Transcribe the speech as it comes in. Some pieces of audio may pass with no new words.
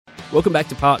Welcome back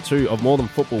to part 2 of More Than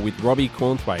Football with Robbie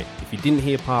Cornthwaite. If you didn't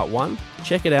hear part 1,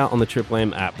 check it out on the Triple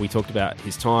M app. We talked about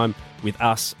his time with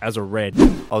us as a Red.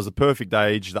 I was the perfect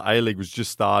age. The A-League was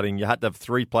just starting. You had to have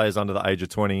 3 players under the age of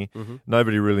 20. Mm-hmm.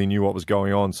 Nobody really knew what was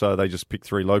going on, so they just picked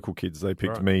 3 local kids. They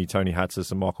picked me, Tony Hatsis,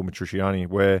 and Michael Matriciani,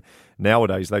 where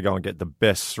nowadays they go and get the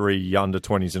best 3 under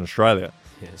 20s in Australia.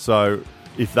 Yeah. So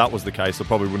if that was the case, I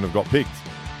probably wouldn't have got picked.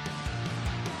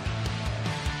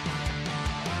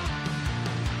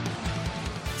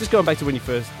 Just going back to when you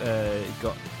first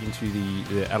got into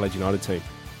the Adelaide United team,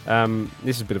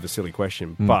 this is a bit of a silly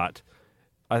question, but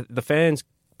the fans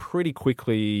pretty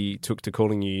quickly took to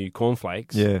calling you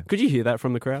cornflakes. Yeah. Could you hear that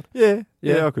from the crowd? Yeah,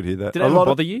 I could hear that. Did it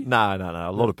bother you? No.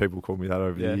 A lot of people called me that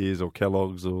over the years, or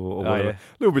Kellogg's, or whatever. Yeah.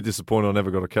 A little bit disappointed I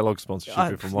never got a Kellogg's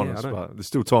sponsorship, if I'm honest, but there's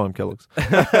still time, Kellogg's.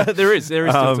 There is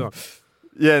still time.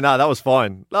 Yeah, no, that was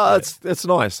fine. No, it's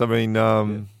nice. I mean,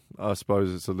 I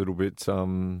suppose it's a little bit...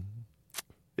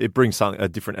 it brings a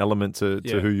different element to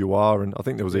who you are, and I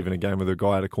think there was even a game where the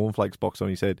guy had a cornflakes box on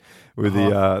his head with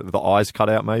the eyes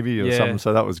cut out, maybe, or something.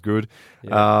 So that was good.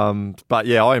 Yeah. But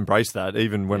yeah, I embraced that.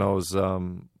 Even when I was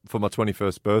for my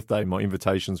 21st birthday, my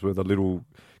invitations were the little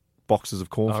boxes of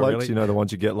cornflakes. Oh, really? You know, the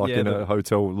ones you get in a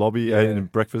hotel lobby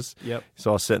and breakfast. Yep. So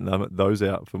I was setting those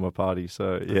out for my party.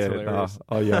 So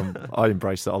I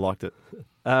embraced it. I liked it.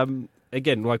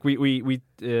 Again, like we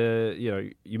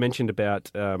you mentioned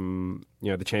about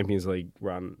the Champions League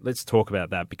run. Let's talk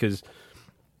about that, because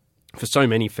for so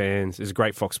many fans, there's a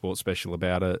great Fox Sports special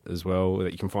about it as well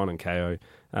that you can find on KO.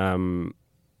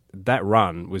 That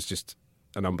run was just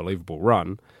an unbelievable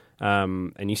run,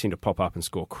 and you seem to pop up and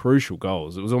score crucial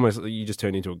goals. It was almost like you just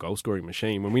turned into a goal scoring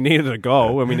machine. When we needed a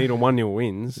goal, when we needed 1-0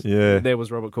 wins, there was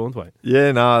Robert Cornthwaite.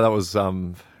 Yeah, no, that was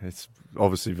it's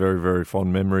obviously very, very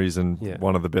fond memories, and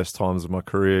one of the best times of my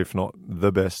career, if not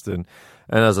the best. And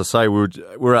as I say,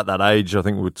 we're at that age. I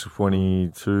think we're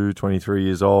 22, 23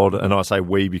 years old. And I say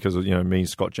we because, me and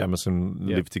Scott Jamieson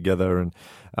lived together, and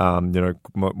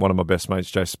one of my best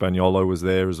mates, Jay Spaniolo, was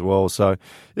there as well. So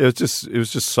it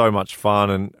was just so much fun,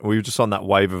 and we were just on that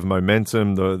wave of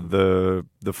momentum. The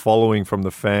following from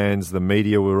the fans, the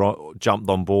media jumped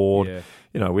on board.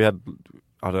 Yeah. We had,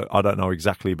 I don't know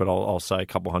exactly, but I'll say a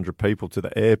couple hundred people to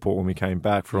the airport when we came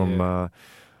back from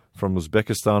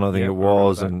Uzbekistan, I think it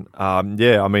was. And I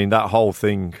mean, that whole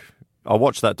thing, I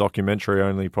watched that documentary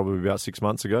only probably about 6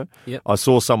 months ago. Yep. I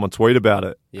saw someone tweet about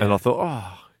it, and I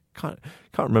thought, can't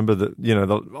remember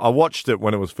that. I watched it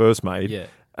when it was first made,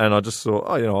 and I just thought,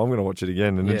 I'm going to watch it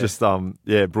again. And it just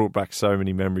brought back so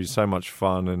many memories, so much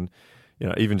fun, and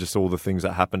even just all the things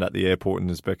that happened at the airport in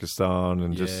Uzbekistan,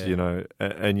 and just,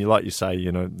 and like you say,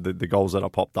 the goals that I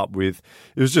popped up with,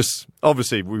 it was just,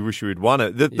 obviously we wish we had won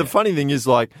it. The funny thing is,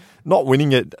 like, not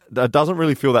winning it doesn't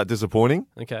really feel that disappointing.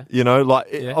 Okay.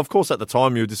 Of course at the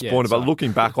time you were disappointed, but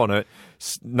looking back on it,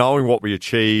 knowing what we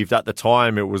achieved at the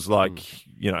time, it was like,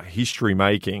 history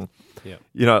making.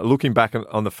 Yeah. Looking back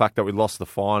on the fact that we lost the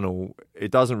final,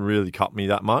 it doesn't really cut me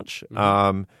that much.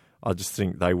 Mm-hmm. I just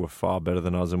think they were far better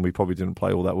than us, and we probably didn't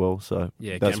play all that well. So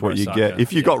that's what you get.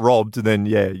 If you got robbed, then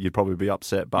you'd probably be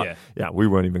upset. But we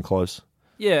weren't even close.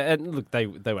 Yeah, and look, they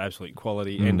were absolute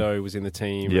quality. Endo was in the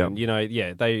team.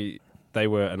 And, they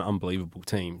were an unbelievable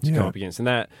team to go up against, and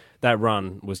that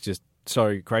run was just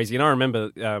so crazy. And I remember,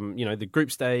 the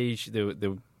group stage,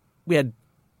 we had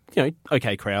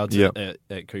okay crowds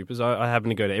at Coopers. I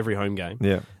happened to go to every home game.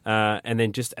 Yeah. And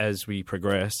then just as we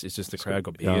progressed, it's just the crowd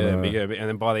got bigger and bigger. And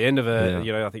then by the end of it,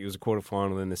 I think it was a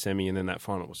quarterfinal, then the semi, and then that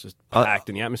final was just packed,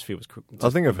 and the atmosphere was just I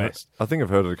think I've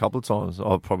heard it a couple of times.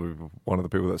 I'm probably one of the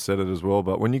people that said it as well.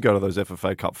 But when you go to those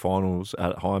FFA Cup finals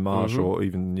at High Marsh, or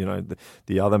even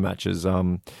the other matches,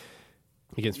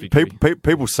 against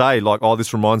people say, like,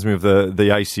 this reminds me of the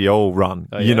ACL run.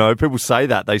 Oh, yeah. People say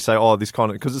that. They say, this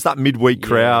kind of... Because it's that midweek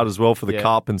crowd as well for the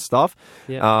Cup and stuff.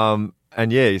 Yeah.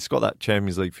 And it's got that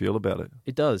Champions League feel about it.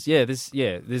 It does. Yeah, there's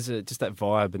just that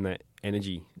vibe and that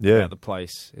energy about the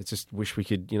place. It's just wish we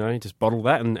could, just bottle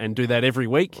that and do that every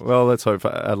week. Well, let's hope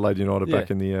Adelaide United back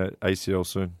in the ACL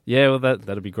soon. Yeah, well,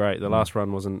 that'd be great. The last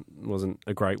run wasn't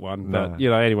a great one. But,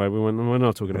 anyway, we're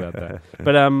not talking about that.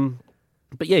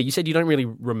 But yeah, you said you don't really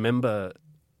remember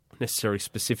necessarily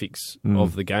specifics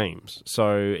of the games.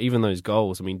 So even those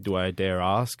goals, I mean, do I dare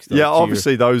ask?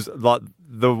 Obviously those, like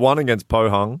the one against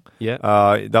Pohang,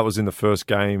 that was in the first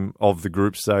game of the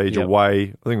group stage away.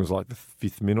 I think it was like the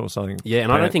 5th minute or something. Yeah,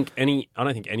 and I don't think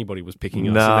anybody was picking us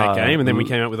in that game, and then we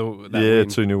came out with that win.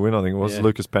 2-0 win, I think it was.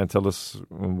 Lucas Pantelis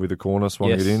with a corner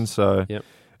swung it in. So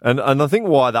And I think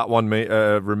why that one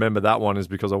remember that one is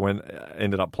because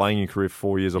ended up playing in Korea for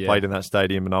 4 years. I played in that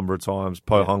stadium a number of times.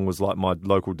 Pohang was like my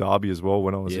local derby as well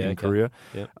when I was in Korea.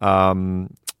 Yeah.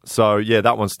 So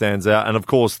that one stands out. And of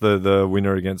course the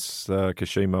winner against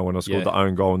Kashima when I scored the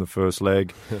own goal in the first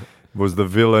leg was the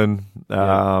villain,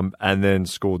 and then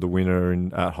scored the winner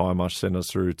at Highmarsh, sent us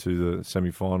through to the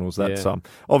semi-finals. That's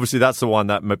obviously that's the one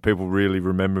that people really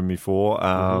remember me for.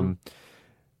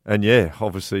 And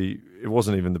obviously it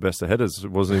wasn't even the best of headers. It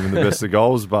wasn't even the best of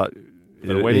goals, but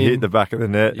it hit the back of the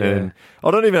net. Yeah. And I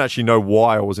don't even actually know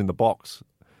why I was in the box.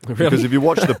 Really? Because if you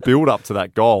watch the build-up to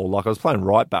that goal, like I was playing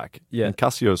right back, and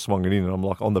Casio swung it in, and I'm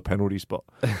like on the penalty spot.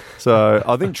 So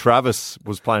I think Travis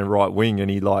was playing right wing,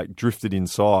 and he like drifted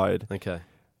inside. Okay.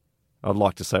 I'd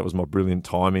like to say it was my brilliant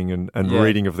timing and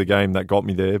reading of the game that got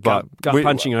me there. But gut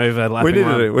punching over, we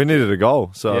needed a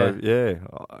goal. So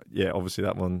obviously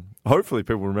that one. Hopefully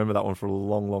people remember that one for a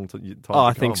long time.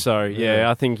 I think so.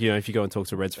 Yeah, I think if you go and talk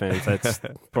to Reds fans, that's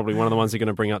probably one of the ones they're going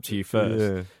to bring up to you first.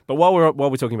 Yeah. But while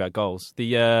we're talking about goals,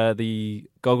 the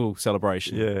goggle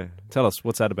celebration. Yeah. Tell us,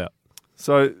 what's that about?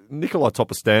 So Nikolai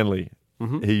Topper-Stanley.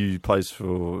 He plays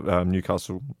for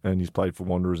Newcastle and he's played for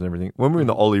Wanderers and everything. When we were in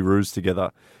the Ollie Roos together,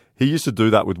 he used to do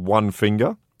that with one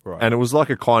finger. Right. And it was like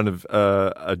a kind of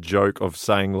a joke of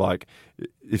saying like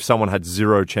if someone had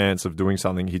zero chance of doing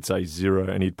something, he'd say zero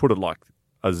and he'd put it like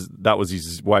as that was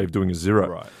his way of doing a zero.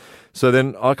 Right. So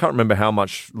then I can't remember how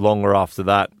much longer after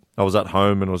that I was at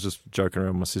home and I was just joking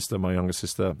around with my sister, my younger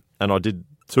sister, and I did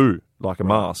two, like a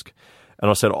mask. And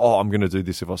I said, I'm going to do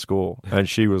this if I score. And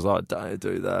she was like, don't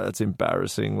do that. It's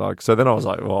embarrassing. So then I was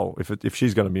like, well, if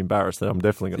she's going to be embarrassed, then I'm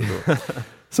definitely going to do it.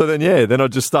 So then I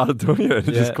just started doing it and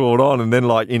just caught on. And then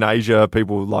like in Asia,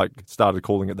 people like started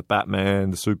calling it the Batman,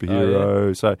 the superhero. Oh,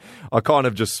 yeah. So I kind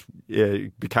of just,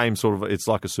 it became sort of, it's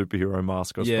like a superhero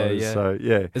mask, I suppose. Yeah. So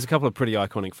There's a couple of pretty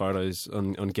iconic photos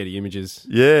on Getty Images.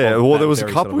 Yeah. Well, there was a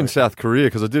couple in South Korea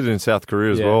because I did it in South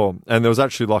Korea as well. And there was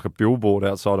actually like a billboard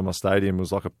outside of my stadium. It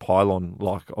was like a pylon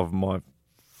like of my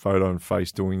photo and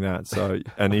face doing that. So,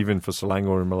 and even for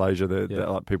Selangor in Malaysia,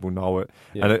 like people know it.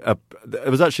 Yeah. And it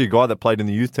was actually a guy that played in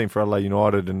the youth team for Adelaide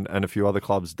United and a few other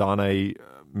clubs, Dane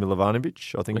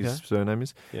Milovanovic, I think his surname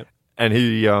is. Yep. And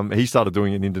he started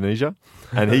doing it in Indonesia,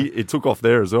 and it took off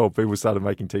there as well. People started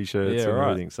making T-shirts and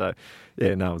everything. So,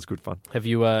 it was good fun. Have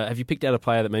you picked out a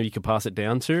player that maybe you could pass it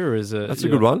down to, or is it? That's a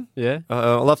good one. Yeah,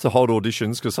 I'll have to hold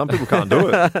auditions because some people can't do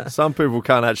it. Some people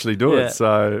can't actually do it.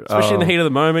 So, especially in the heat of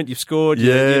the moment, you've scored.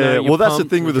 Well, that's the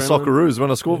thing with the Socceroos. When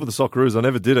I scored for the Socceroos, I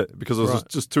never did it because I was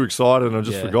just too excited and I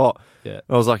just forgot. Yeah.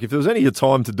 I was like, if there was any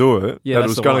time to do it, that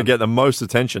was going to get the most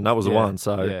attention. That was the one.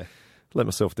 So. Yeah. Let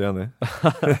myself down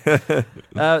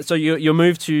there. So your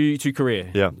move to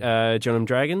Korea, John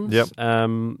Dragons. Yep.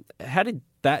 How did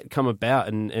that come about?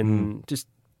 And just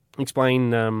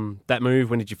explain that move.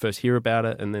 When did you first hear about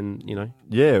it? And then you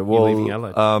leaving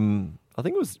Adelaide. I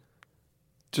think it was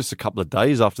just a couple of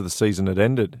days after the season had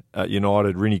ended at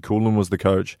United. Rini Coolen was the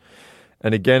coach.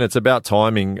 And again, it's about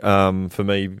timing for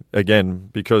me,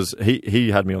 again, because he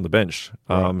had me on the bench.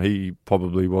 He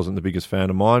probably wasn't the biggest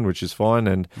fan of mine, which is fine.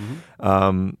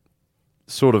 And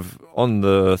sort of on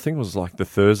I think it was like the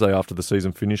Thursday after the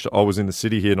season finished, I was in the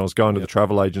city here and I was going to the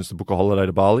travel agents to book a holiday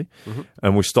to Bali.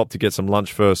 And we stopped to get some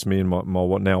lunch first, me and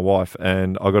my now wife.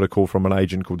 And I got a call from an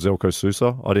agent called Zelko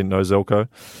Sousa. I didn't know Zelko.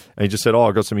 And he just said,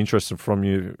 I got some interest from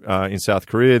you in South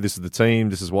Korea. This is the team.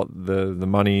 This is what the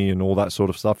money and all that sort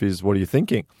of stuff is. What are you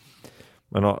thinking?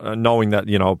 Knowing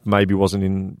that, maybe wasn't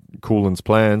in Coolen's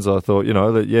plans, I thought,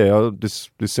 this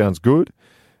sounds good.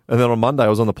 And then on Monday, I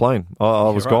was on the plane. I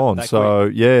was gone. So,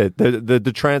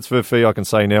 the transfer fee, I can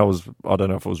say now, was, I don't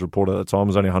know if it was reported at the time,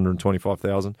 was only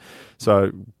 $125,000.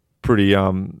 So, pretty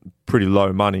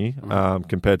low money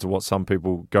compared to what some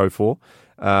people go for.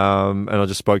 And I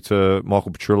just spoke to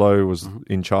Michael Petrillo, who was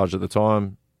in charge at the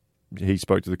time. He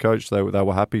spoke to the coach. They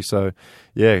were happy. So,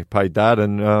 paid that.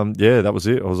 And, that was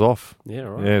it. I was off. Yeah,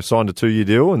 right. Yeah, signed a 2-year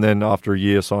deal. And then after a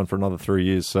year, signed for another 3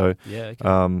 years. So,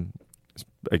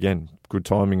 again, good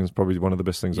timing is probably one of the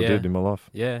best things I did in my life.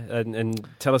 Yeah, and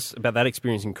tell us about that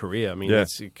experience in Korea. I mean,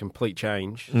 it's a complete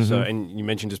change. So, and you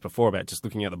mentioned just before about just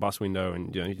looking out the bus window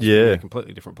and just a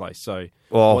completely different place. So,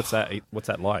 what's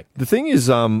that like? The thing is,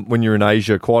 when you're in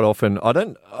Asia, quite often I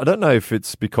don't know if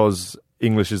it's because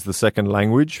English is the second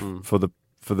language for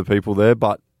the people there,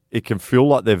 but it can feel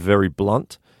like they're very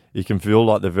blunt. You can feel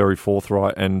like they're very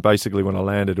forthright. And basically when I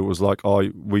landed, it was like,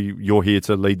 you're here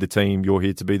to lead the team. You're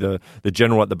here to be the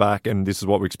general at the back. And this is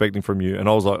what we're expecting from you. And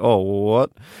I was like,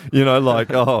 what?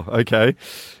 Okay.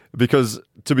 Because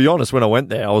to be honest, when I went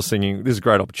there, I was thinking, this is a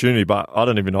great opportunity, but I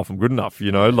don't even know if I'm good enough,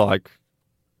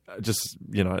 just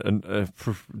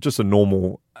just a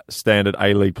normal standard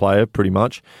A-League player, pretty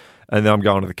much. And then I'm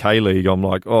going to the K-League. I'm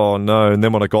like, oh, no. And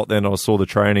then when I got there and I saw the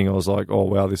training, I was like, oh,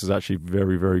 wow, this is actually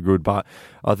very, very good. But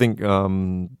I think,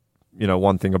 one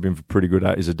thing I've been pretty good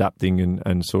at is adapting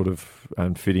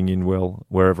and fitting in well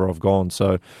wherever I've gone.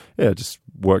 So, yeah, just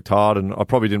worked hard. And I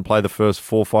probably didn't play the first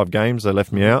 4 or 5 games. They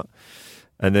left me out.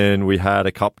 And then we had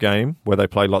a cup game where they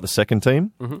played like the second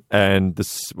team. Mm-hmm. And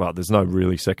there's no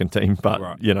really second team, but,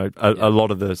 a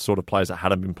lot of the sort of players that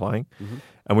hadn't been playing. Mm-hmm.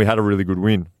 And we had a really good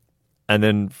win. And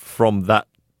then from that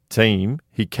team,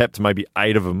 he kept maybe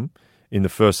 8 of them in the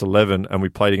first 11, and we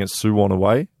played against Suwon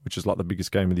away, which is like the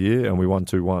biggest game of the year, and we won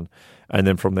 2-1. And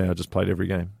then from there, I just played every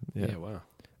game. Yeah, wow.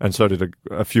 And so did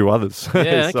a few others.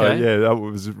 Yeah, so, yeah, that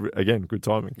was, again, good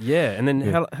timing. Yeah, and then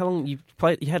how long you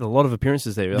played? You had a lot of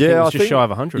appearances there. I think it was just shy of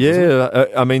 100, wasn't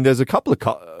it? I mean, there's a couple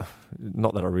of...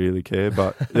 not that I really care,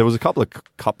 but there was a couple of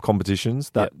cup competitions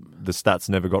that the stats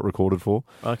never got recorded for.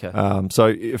 Okay. So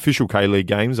official K-League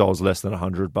games, I was less than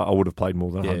 100, but I would have played more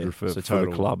than 100 for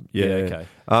the club. Yeah. Okay.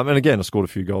 And again, I scored a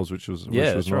few goals, which was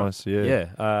nice. Right.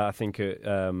 Yeah. I think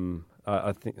I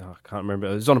can't remember.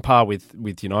 It was on a par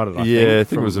with United. I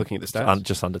think it was looking at the stats,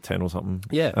 just under 10 or something.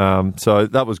 Yeah. So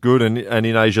that was good, and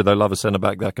in Asia they love a centre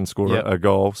back that can score a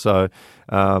goal. So,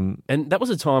 and that was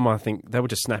a time I think they were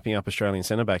just snapping up Australian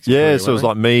centre backs. Yeah, so it was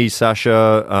like me,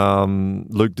 Sasha,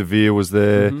 Luke De Vere was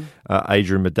there,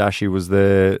 Adrian Madashi was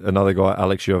there, another guy,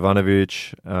 Alex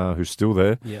Jovanovic, who's still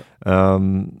there. Yeah.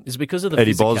 Is it because of the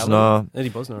Eddie Bosner? Eddie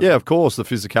Bosner. Yeah, of course, the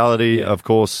physicality. Yeah. Of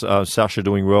course, Sasha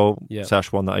doing well. Yeah.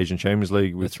 Sash won the Asian Champions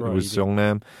League with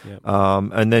Seongnam. Yep.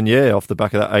 And then, off the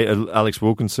back of that, Alex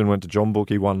Wilkinson went to John Book.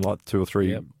 He won like 2 or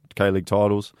 3 K-League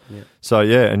titles. Yep. So,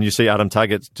 and you see Adam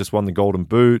Taggart just won the Golden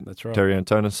Boot. That's right. Terry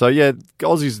Antona. So,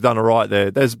 Aussie's done all right there.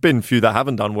 There's been a few that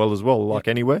haven't done well as well, like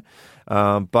anywhere.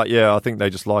 But, I think they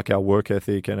just like our work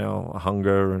ethic and our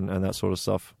hunger and that sort of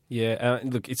stuff. Yeah,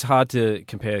 look, it's hard to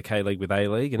compare K-League with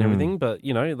A-League and everything, but,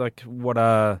 what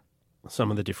are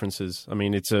some of the differences? I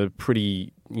mean, it's a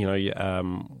pretty,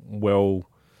 well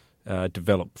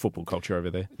developed football culture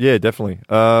over there. Yeah, definitely.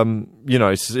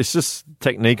 It's just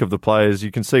technique of the players.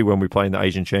 You can see when we play in the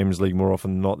Asian Champions League more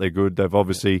often than not, they're good. They've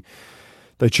obviously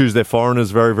they choose their foreigners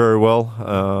very, very well.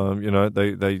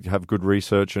 They have good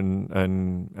research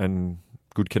and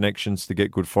good connections to get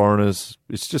good foreigners.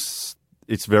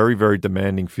 It's very, very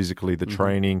demanding physically, the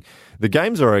training. The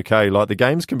games are okay. Like, the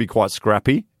games can be quite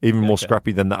scrappy, even more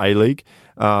scrappy than the A-League.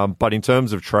 But in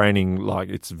terms of training, like,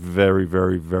 it's very,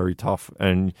 very, very tough.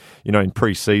 And, in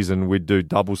pre-season, we'd do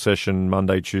double session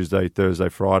Monday, Tuesday, Thursday,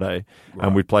 Friday,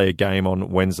 and we'd play a game on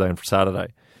Wednesday and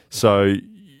Saturday. So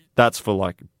that's for,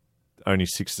 like, only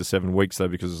 6 to 7 weeks, though,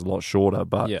 because it's a lot shorter.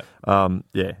 But,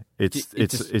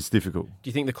 it's difficult. Do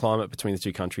you think the climate between the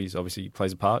two countries obviously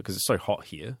plays a part? Because it's so hot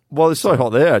here. Well, it's so hot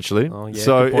there, actually. Oh, yeah,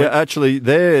 so, actually,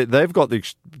 they've got the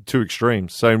two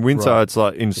extremes. So, in winter, it's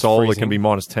like in Seoul, it can be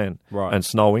minus 10 and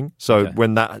snowing. So,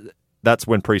 when that's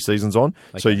when pre-season's on.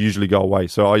 Okay. So you usually go away.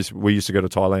 So we used to go to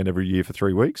Thailand every year for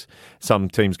 3 weeks. Some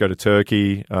teams go to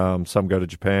Turkey. Some go to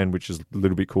Japan, which is a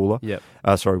little bit cooler. Yep.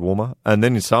 Warmer. And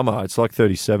then in summer, it's like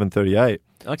 37, 38.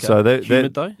 Okay. So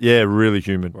humid though? Yeah, really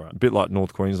humid. Right. A bit like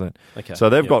North Queensland. Okay.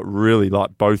 So they've got really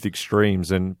like both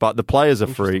extremes, but the players are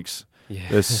freaks. Yeah.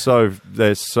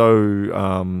 They're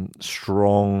so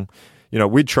strong.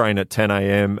 We'd train at 10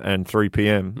 a.m. and 3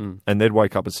 p.m. And they'd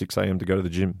wake up at 6 a.m. to go to the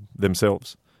gym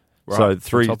themselves. Right.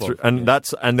 So and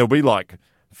there'll be like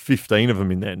 15 of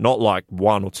them in there, not like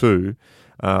 1 or 2.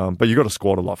 But you've got a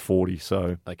squad of like 40.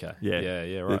 So okay,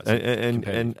 right. So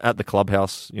and at the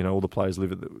clubhouse, all the players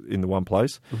live in the one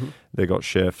place. Mm-hmm. They got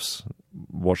chefs,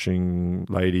 washing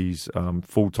ladies,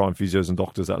 full-time physios and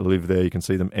doctors that live there. You can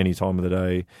see them any time of the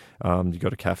day. You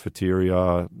got a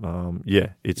cafeteria.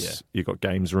 You've got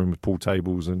games room with pool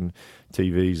tables and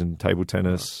TVs and table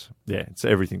tennis. Right. Yeah, it's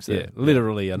everything's there. Yeah,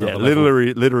 literally another level.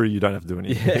 Literally, you don't have to do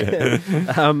anything.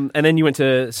 Yeah. And then you went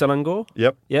to Selangor.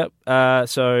 Yep.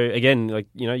 So again, like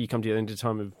you come to the end of the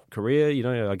time of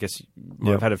career. I guess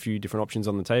you've had a few different options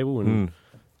on the table and.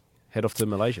 Head off to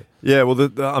Malaysia. Yeah, well,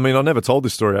 I never told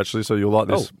this story actually, so you'll like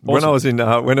this. Oh,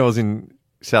 awesome. When I was in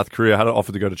South Korea, I had an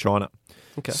offer to go to China.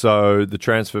 Okay. So the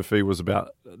transfer fee was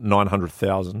about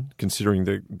 900,000, considering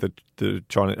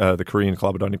the Korean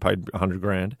club had only paid 100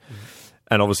 grand,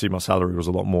 and obviously my salary was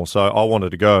a lot more. So I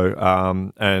wanted to go,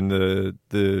 and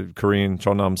the Korean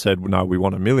Chonnam said, "No, we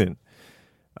want $1 million."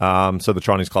 So the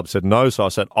Chinese club said no. So I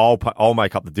said, I'll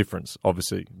make up the difference,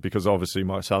 obviously, because obviously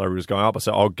my salary was going up. I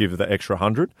said, I'll give the extra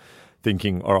 100,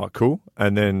 thinking, all right, cool.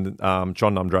 And then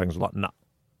Chonnam Dragons were like,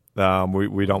 nah,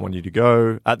 we don't want you to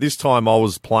go. At this time, I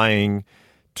was playing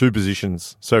 2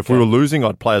 positions. So if we were losing,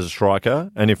 I'd play as a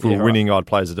striker, and if we were winning, I'd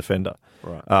play as a defender.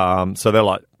 Right. So they're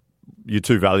like, you're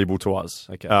too valuable to us.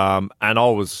 Okay. And I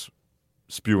was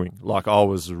spewing. Like, I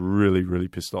was really, really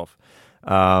pissed off.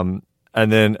 And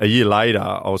then a year later,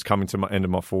 I was coming to my end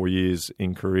of my 4 years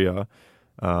in Korea.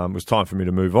 It was time for me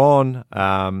to move on.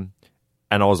 And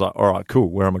I was like, all right, cool.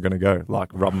 Where am I going to go? Like,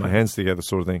 rubbing my hands together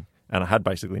sort of thing. And I had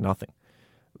basically nothing.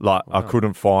 Like, I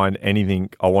couldn't find anything.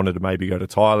 I wanted to maybe go to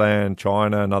Thailand,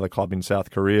 China, another club in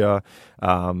South Korea.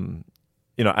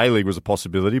 A-League was a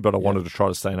possibility, but I wanted to try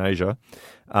to stay in Asia.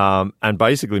 And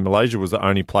basically, Malaysia was the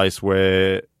only place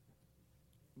where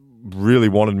really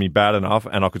wanted me bad enough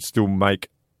and I could still make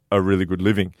a really good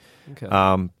living. Okay.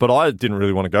 But I didn't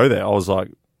really want to go there. I was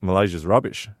like, Malaysia's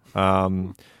rubbish.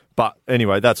 But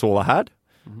anyway, that's all I had.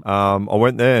 I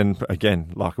went there and,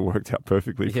 again, like, it worked out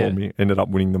perfectly for me. Ended up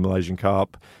winning the Malaysian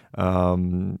Cup.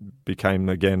 Became,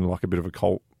 again, like a bit of a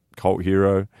cult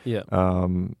hero. Yeah.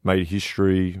 Made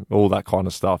history, all that kind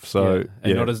of stuff. So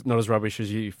not as rubbish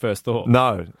as you first thought.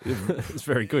 No. It's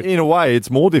very good. In a way, it's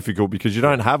more difficult because you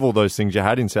don't have all those things you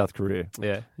had in South Korea.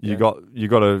 Yeah. You got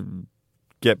to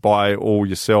get by all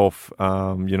yourself.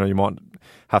 You might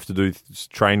have to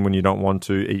train when you don't want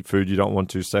to, eat food you don't want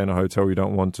to, stay in a hotel you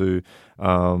don't want to,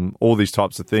 all these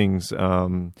types of things.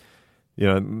 I've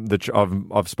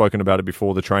spoken about it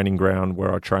before. The training ground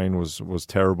where I trained was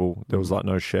terrible. There was like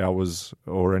no showers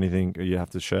or anything. You have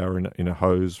to shower in a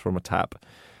hose from a tap,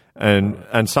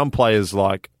 and some players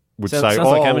like would say, sounds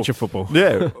like amateur football.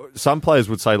 Yeah, some players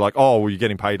would say like, oh, well, you're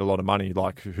getting paid a lot of money.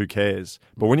 Like, who cares?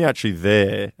 But when you're actually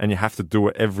there and you have to do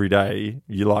it every day,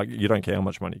 you don't care how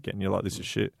much money you're getting. You're like, this is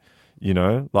shit.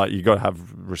 Like, you got to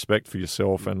have respect for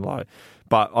yourself and like.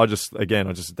 But I just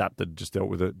adapted, just dealt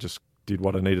with it, just did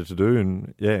what I needed to do,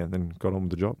 and then got on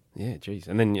with the job. Yeah, geez.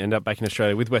 And then you end up back in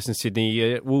Australia with Western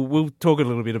Sydney. We'll talk a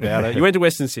little bit about it. You went to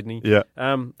Western Sydney. Yeah.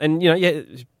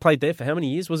 Played there for how many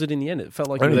years was it in the end? It felt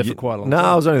like you were there for quite a long time. No,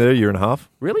 I was only there a year and a half.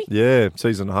 Really? Yeah,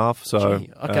 season and a half. So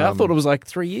okay, I thought it was like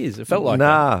 3 years. It felt like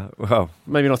well,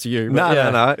 maybe not to you.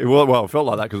 No. Well, it felt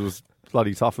like that because it was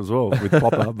bloody tough as well with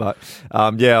Popper. But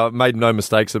I made no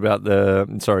secrets about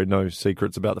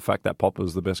the fact that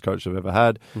Popper's the best coach I've ever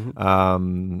had.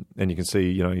 And you can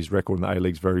see, his record in the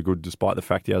A-League's very good despite the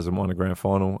fact he hasn't won a grand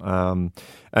final.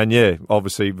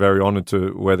 Obviously very honoured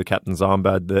to wear the captain's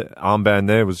armband. The armband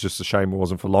there was just a shame it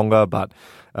wasn't for longer, but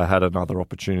I had another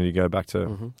opportunity to go back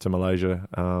to Malaysia,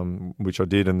 which I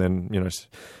did, and then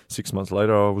 6 months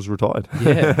later I was retired.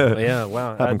 Yeah,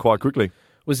 wow, happened quite quickly.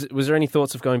 Was there any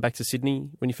thoughts of going back to Sydney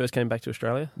when you first came back to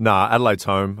Australia? Nah, Adelaide's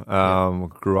home.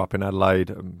 Grew up in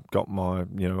Adelaide. Got my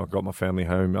family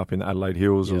home up in the Adelaide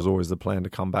Hills. It was always the plan to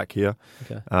come back here.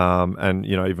 Okay. And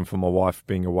even for my wife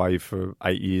being away for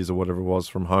 8 years or whatever it was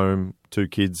from home, 2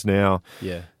 kids now.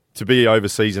 Yeah. To be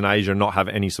overseas in Asia and not have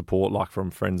any support like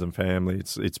from friends and family,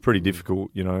 it's pretty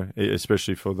difficult,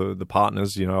 especially for the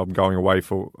partners. I'm going away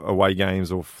for away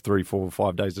games or 3, 4,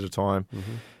 5 days at a time.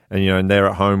 And they're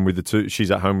at home with the 2.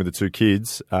 She's at home with the 2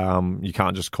 kids. You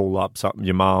can't just call up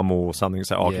your mum or something and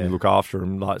say, "Oh, can you look after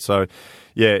them?"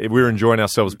 We're enjoying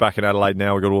ourselves back in Adelaide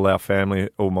now. We've got all our family,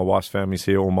 all my wife's family's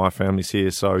here, all my family's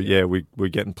here. So we're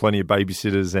getting plenty of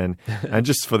babysitters and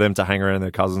just for them to hang around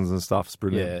their cousins and stuff. It's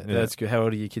brilliant. Yeah, that's good. How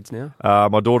old are your kids now?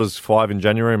 My daughter's 5 in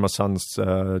January, and my son's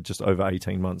just over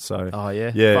 18 months. So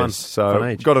fun. So fun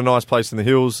age. Got a nice place in the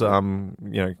hills.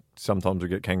 Sometimes we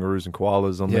get kangaroos and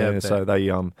koalas on there, so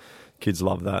they kids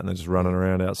love that, and they're just running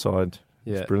around outside.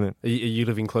 Yeah. It's brilliant. Are you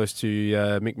living close to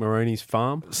Mick Moroney's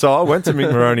farm? So I went to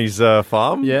Mick Moroney's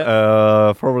farm.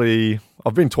 Probably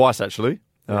I've been twice actually.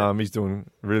 He's doing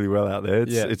really well out there.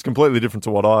 It's completely different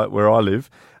to where I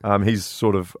live. He's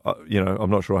sort of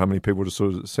I'm not sure how many people have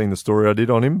sort of seen the story I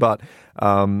did on him, but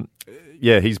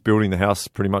he's building the house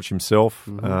pretty much himself.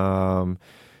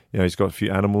 He's got a few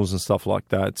animals and stuff like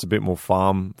that. It's a bit more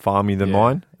farmy than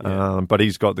mine. But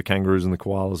he's got the kangaroos and the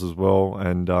koalas as well.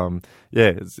 And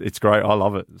it's great. I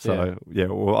love it. So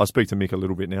I speak to Mick a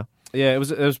little bit now. Yeah, it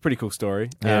was a pretty cool story.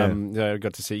 I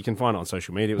got to see. You can find it on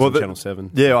social media. It was on Channel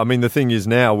 7. Yeah, I mean the thing is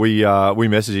now we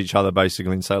message each other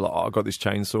basically and say like, I got this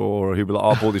chainsaw, or he'll be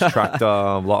like, I bought this tractor.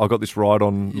 I got this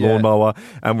ride-on lawnmower,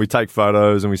 and we take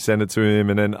photos and we send it to him,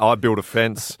 and then I build a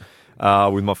fence.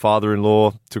 With my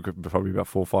father-in-law, took probably about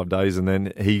 4 or 5 days, and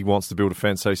then he wants to build a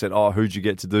fence. So he said, "Oh, who'd you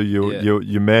get to do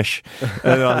your mesh?"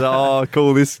 And I was like, "Oh,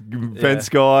 cool, this fence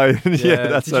guy." Did you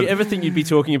ever think you'd be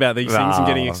talking about these things and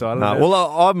getting excited? No.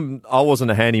 Well, I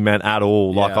wasn't a handyman at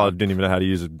all. Like I didn't even know how to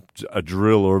use a a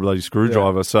drill or a bloody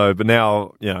screwdriver. Yeah. So, but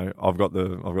now, you know, I've got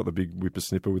the big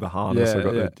whippersnipper with a harness.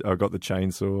 I've got the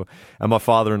chainsaw, and my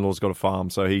father-in-law's got a farm,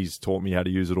 so he's taught me how to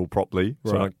use it all properly,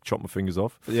 so I don't chop my fingers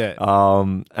off. Yeah.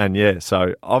 And yeah,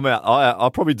 so I'm out.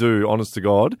 I'll probably do, honest to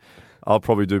God, I'll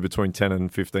probably do between 10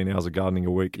 and 15 hours of gardening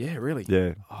a week. Yeah, really?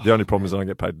 Yeah. The only problem is I don't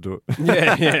get paid to do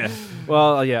it. Yeah.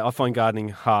 Well, yeah, I find gardening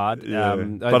hard. Yeah.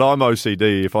 But I'm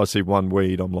OCD. If I see one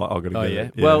weed, I'm like, I've got to get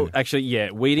it. Yeah. Well, actually,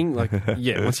 yeah, weeding, like,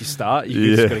 once you start,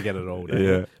 you just got to get it all done.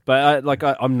 Yeah. But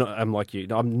I'm like you.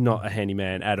 I'm not a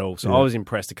handyman at all. So I was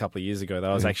impressed a couple of years ago that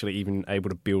I was actually even able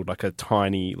to build like a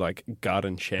tiny like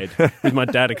garden shed with my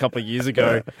dad a couple of years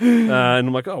ago. And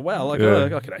I'm like, oh, wow, like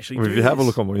I could actually do If you have a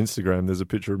look on my Instagram, there's a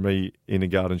picture of me in a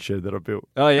garden shed that I built.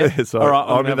 Oh, yeah? So all right,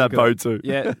 I'm in that boat too.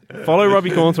 Yeah. Follow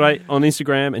Robbie Cornthwaite on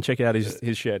Instagram and check out his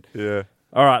shed. Yeah.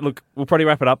 All right, look, we'll probably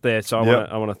wrap it up there. So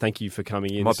I want to thank you for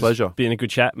coming in. My pleasure. Been a good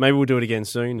chat. Maybe we'll do it again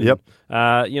soon.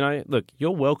 And, you know, look,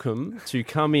 you're welcome to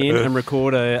come in and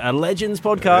record a Legends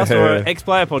podcast or an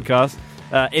Ex-Player podcast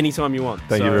anytime you want.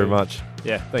 Thank you very much.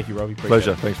 Yeah, thank you, Robbie.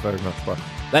 Pleasure. Thanks very much. Bye.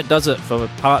 That does it for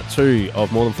part 2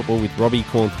 of More Than Football with Robbie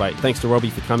Cornthwaite. Thanks to Robbie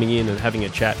for coming in and having a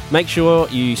chat. Make sure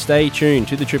you stay tuned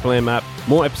to the Triple M app.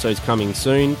 More episodes coming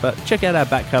soon, but check out our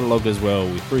back catalogue as well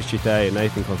with Bruce Chitte and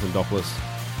Nathan Constantopoulos,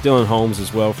 Dylan Holmes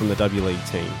as well from the W League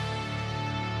team.